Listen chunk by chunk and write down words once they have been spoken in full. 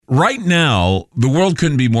Right now, the world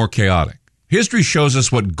couldn't be more chaotic. History shows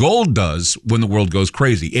us what gold does when the world goes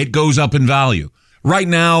crazy. It goes up in value. Right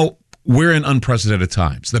now, we're in unprecedented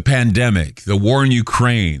times. The pandemic, the war in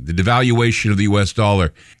Ukraine, the devaluation of the U.S.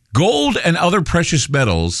 dollar. Gold and other precious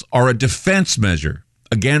metals are a defense measure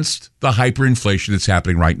against the hyperinflation that's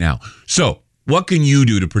happening right now. So, what can you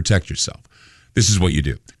do to protect yourself? This is what you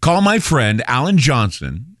do. Call my friend Alan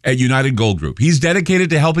Johnson at United Gold Group. He's dedicated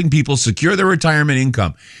to helping people secure their retirement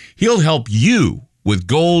income. He'll help you with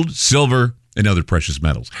gold, silver, and other precious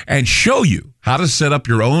metals and show you how to set up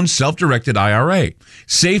your own self-directed IRA.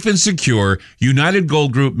 Safe and secure, United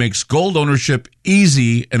Gold Group makes gold ownership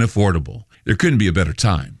easy and affordable. There couldn't be a better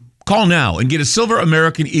time. Call now and get a Silver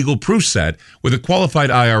American Eagle proof set with a qualified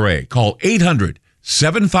IRA. Call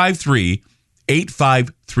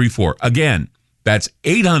 800-753-8534. Again, that's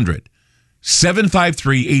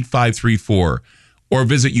 800-753-8534 or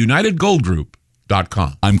visit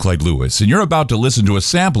UnitedGoldGroup.com. I'm Clyde Lewis, and you're about to listen to a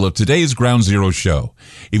sample of today's Ground Zero show.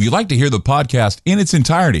 If you'd like to hear the podcast in its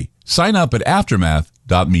entirety, sign up at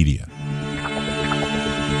aftermath.media.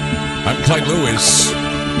 I'm Clyde Lewis,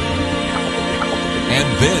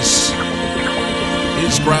 and this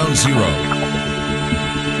is Ground Zero.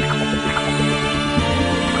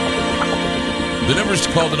 The numbers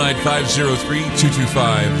to call tonight,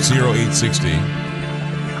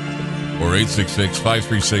 503-225-0860 or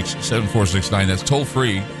 866-536-7469. That's toll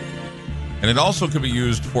free. And it also can be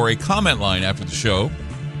used for a comment line after the show.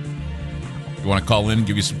 If you want to call in,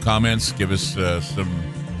 give you some comments, give us some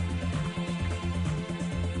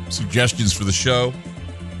suggestions for the show. If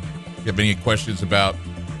you have any questions about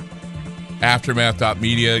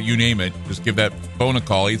aftermath.media, you name it, just give that phone a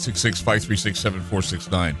call,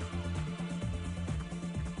 866-536-7469.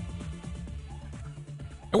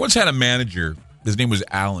 I once had a manager. His name was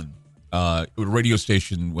Alan. At a radio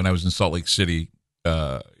station when I was in Salt Lake City.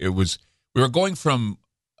 We were going from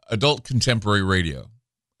adult contemporary radio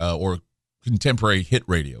or contemporary hit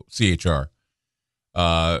radio, CHR,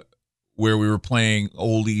 where we were playing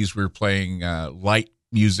oldies. We were playing light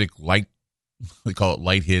music, we call it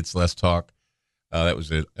light hits, less talk. That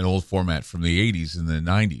was an old format from the 80s and the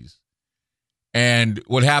 90s. And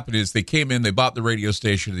what happened is they came in, they bought the radio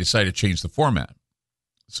station, and they decided to change the format.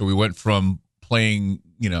 So we went from playing,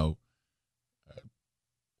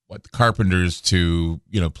 the Carpenters to,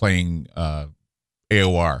 playing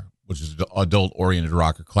AOR, which is adult-oriented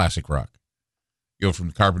rock or classic rock. You go from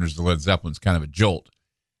the Carpenters to Led Zeppelin's kind of a jolt.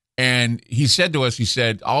 And he said to us,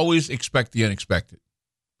 always expect the unexpected.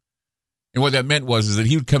 And what that meant is that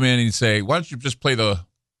he would come in and he'd say, why don't you just play the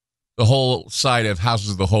whole side of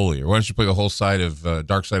Houses of the Holy, or why don't you play the whole side of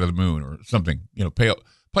Dark Side of the Moon or something, play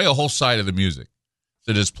a whole side of the music.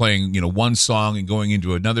 So just playing, one song and going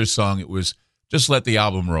into another song, it was just let the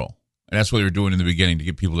album roll. And that's what they were doing in the beginning to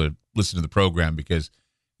get people to listen to the program, because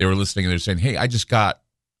they were listening and they're saying, hey, I just got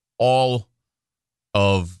all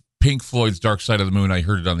of Pink Floyd's Dark Side of the Moon. I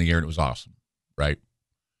heard it on the air and it was awesome, right?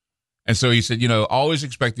 And so he said, always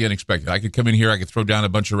expect the unexpected. I could come in here, I could throw down a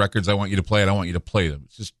bunch of records I want you to play, and I want you to play them.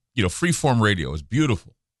 It's just, free-form radio is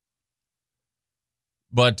beautiful.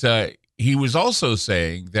 But he was also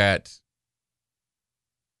saying that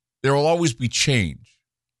there will always be change.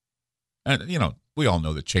 And, we all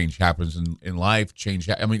know that change happens in life.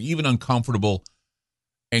 Even uncomfortable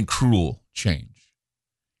and cruel change.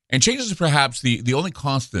 And change is perhaps the only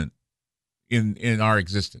constant in our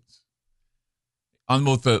existence on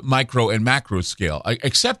both the micro and macro scale.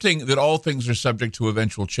 Accepting that all things are subject to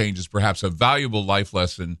eventual change is perhaps a valuable life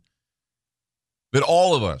lesson that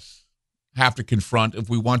all of us have to confront if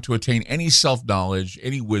we want to attain any self-knowledge,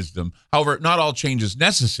 any wisdom. However, not all change is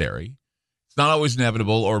necessary. It's not always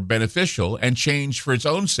inevitable or beneficial, and change for its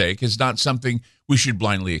own sake is not something we should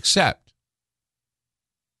blindly accept.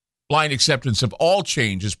 Blind acceptance of all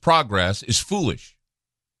change as progress is foolish.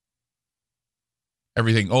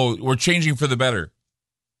 Everything, we're changing for the better.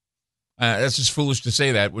 That's just foolish to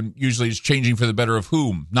say that, when usually it's changing for the better of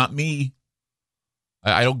whom? Not me.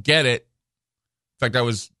 I don't get it. In fact, I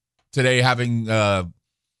was today I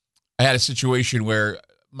had a situation where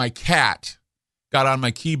my cat got on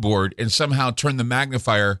my keyboard and somehow turned the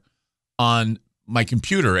magnifier on my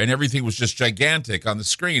computer, and everything was just gigantic on the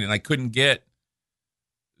screen, and I couldn't get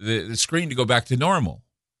the screen to go back to normal.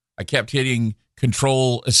 I kept hitting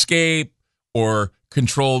Control Escape or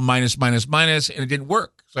Control minus, and it didn't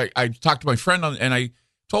work. So I talked to my friend and I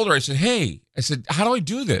told her, I said, how do I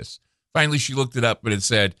do this? Finally, she looked it up, but it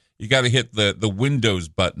said, you got to hit the Windows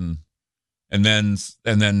button and then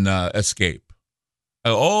escape.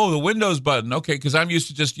 The Windows button. Okay, because I'm used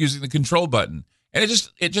to just using the control button. And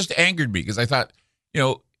it just angered me, because I thought,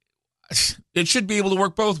 it should be able to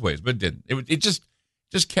work both ways, but it didn't. It just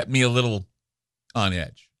kept me a little on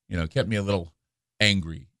edge, kept me a little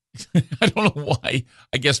angry. I don't know why.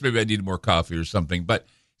 I guess maybe I needed more coffee or something. But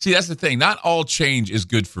see, that's the thing. Not all change is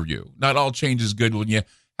good for you. Not all change is good when you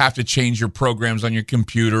have to change your programs on your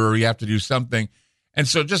computer or you have to do something. And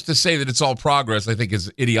so just to say that it's all progress, I think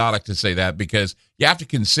is idiotic to say that, because you have to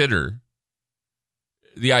consider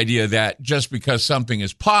the idea that just because something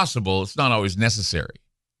is possible, it's not always necessary,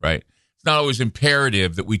 right? It's not always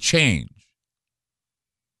imperative that we change.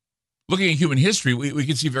 Looking at human history, we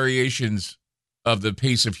can see variations of the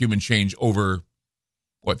pace of human change over,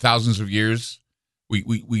 thousands of years.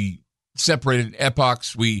 We separated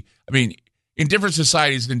epochs. In different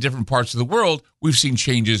societies and in different parts of the world, we've seen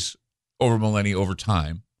changes over millennia, over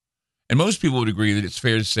time. And most people would agree that it's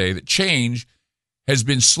fair to say that change has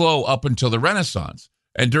been slow up until the Renaissance.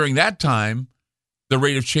 And during that time, the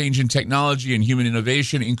rate of change in technology and human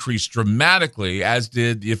innovation increased dramatically, as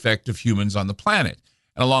did the effect of humans on the planet.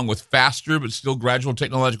 And along with faster but still gradual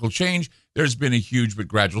technological change, there's been a huge but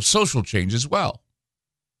gradual social change as well.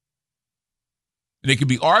 And it can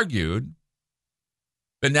be argued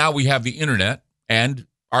that now we have the internet and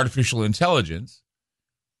artificial intelligence.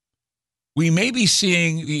 We may be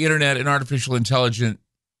seeing the internet and artificial intelligence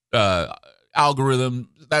algorithm,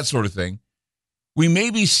 that sort of thing. We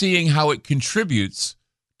may be seeing how it contributes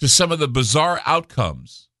to some of the bizarre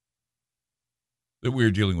outcomes that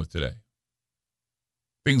we're dealing with today.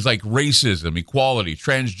 Things like racism, equality,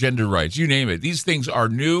 transgender rights, you name it. These things are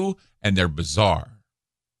new and they're bizarre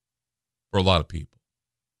for a lot of people.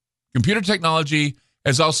 Computer technology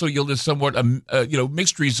has also yielded somewhat,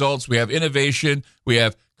 mixed results. We have innovation. We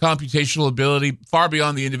have computational ability far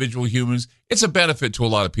beyond the individual humans. It's a benefit to a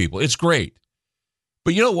lot of people. It's great.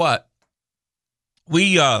 But you know what?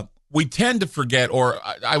 We tend to forget, or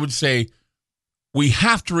I would say we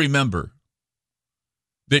have to remember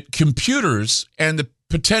that computers and the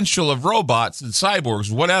potential of robots and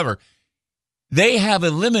cyborgs, whatever, they have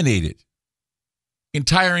eliminated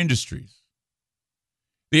entire industries.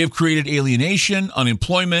 They have created alienation,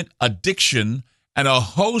 unemployment, addiction, and a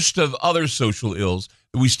host of other social ills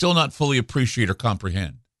that we still not fully appreciate or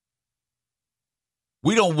comprehend.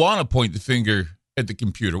 We don't want to point the finger at the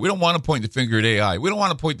computer. We don't want to point the finger at AI. We don't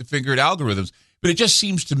want to point the finger at algorithms. But it just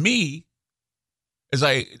seems to me, as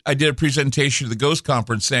I did a presentation at the Ghost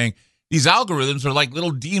Conference saying, these algorithms are like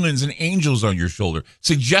little demons and angels on your shoulder,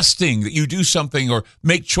 suggesting that you do something or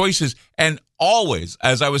make choices. And always,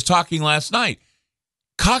 as I was talking last night,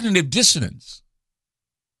 cognitive dissonance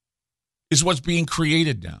is what's being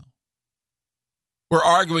created now. We're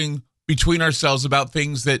arguing between ourselves about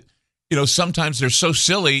things that, sometimes they're so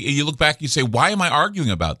silly. And you look back and you say, why am I arguing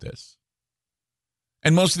about this?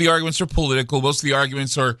 And most of the arguments are political. Most of the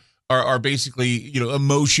arguments are basically,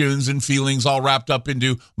 emotions and feelings all wrapped up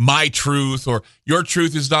into my truth, or your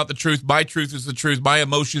truth is not the truth. My truth is the truth. My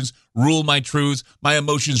emotions rule my truths. My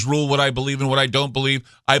emotions rule what I believe and what I don't believe.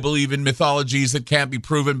 I believe in mythologies that can't be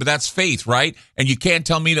proven, but that's faith, right? And you can't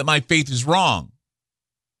tell me that my faith is wrong.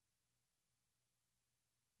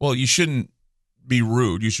 Well, you shouldn't be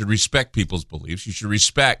rude. You should respect people's beliefs. You should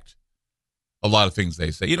respect a lot of things they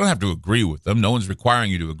say. You don't have to agree with them. No one's requiring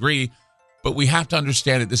you to agree. But we have to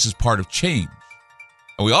understand that this is part of change.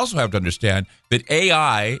 And we also have to understand that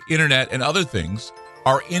AI, internet, and other things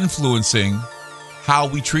are influencing how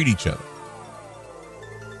we treat each other.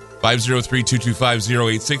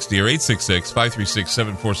 503-225-0860 or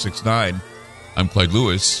 866-536-7469. I'm Clyde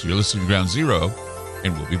Lewis. You're listening to Ground Zero,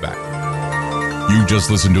 and we'll be back. You just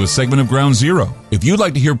listened to a segment of Ground Zero. If you'd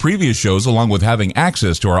like to hear previous shows along with having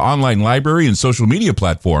access to our online library and social media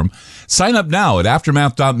platform, sign up now at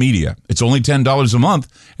aftermath.media. It's only $10 a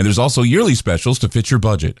month, and there's also yearly specials to fit your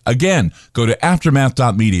budget. Again, go to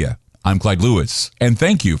aftermath.media. I'm Clyde Lewis, and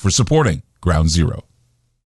thank you for supporting Ground Zero.